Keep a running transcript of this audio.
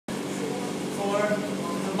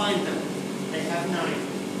combine them, they have 9.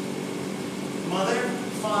 Mother,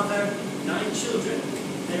 father, 9 children.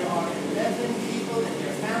 There are 11 people in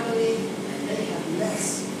their family, and they have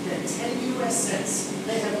less than 10 US cents.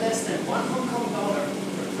 They have less than $1 Hong Kong dollar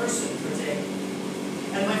per person per day.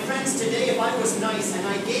 And my friends, today if I was nice and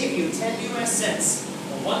I gave you 10 US cents,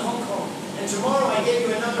 or 1 Hong Kong, and tomorrow I gave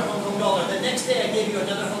you another Hong Kong dollar, the next day I gave you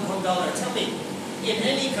another Hong Kong dollar, tell me, in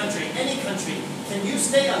any country, can you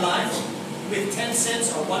stay alive with 10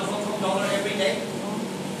 cents or 1 Hong Kong dollar every day?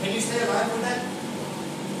 Can you stay alive with that?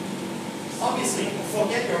 Obviously,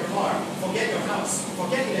 forget your car, forget your house,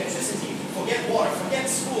 forget electricity, forget water, forget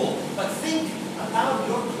school, but think about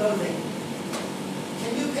your clothing.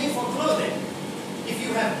 Can you pay for clothing if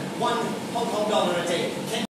you have 1 Hong Kong dollar a day?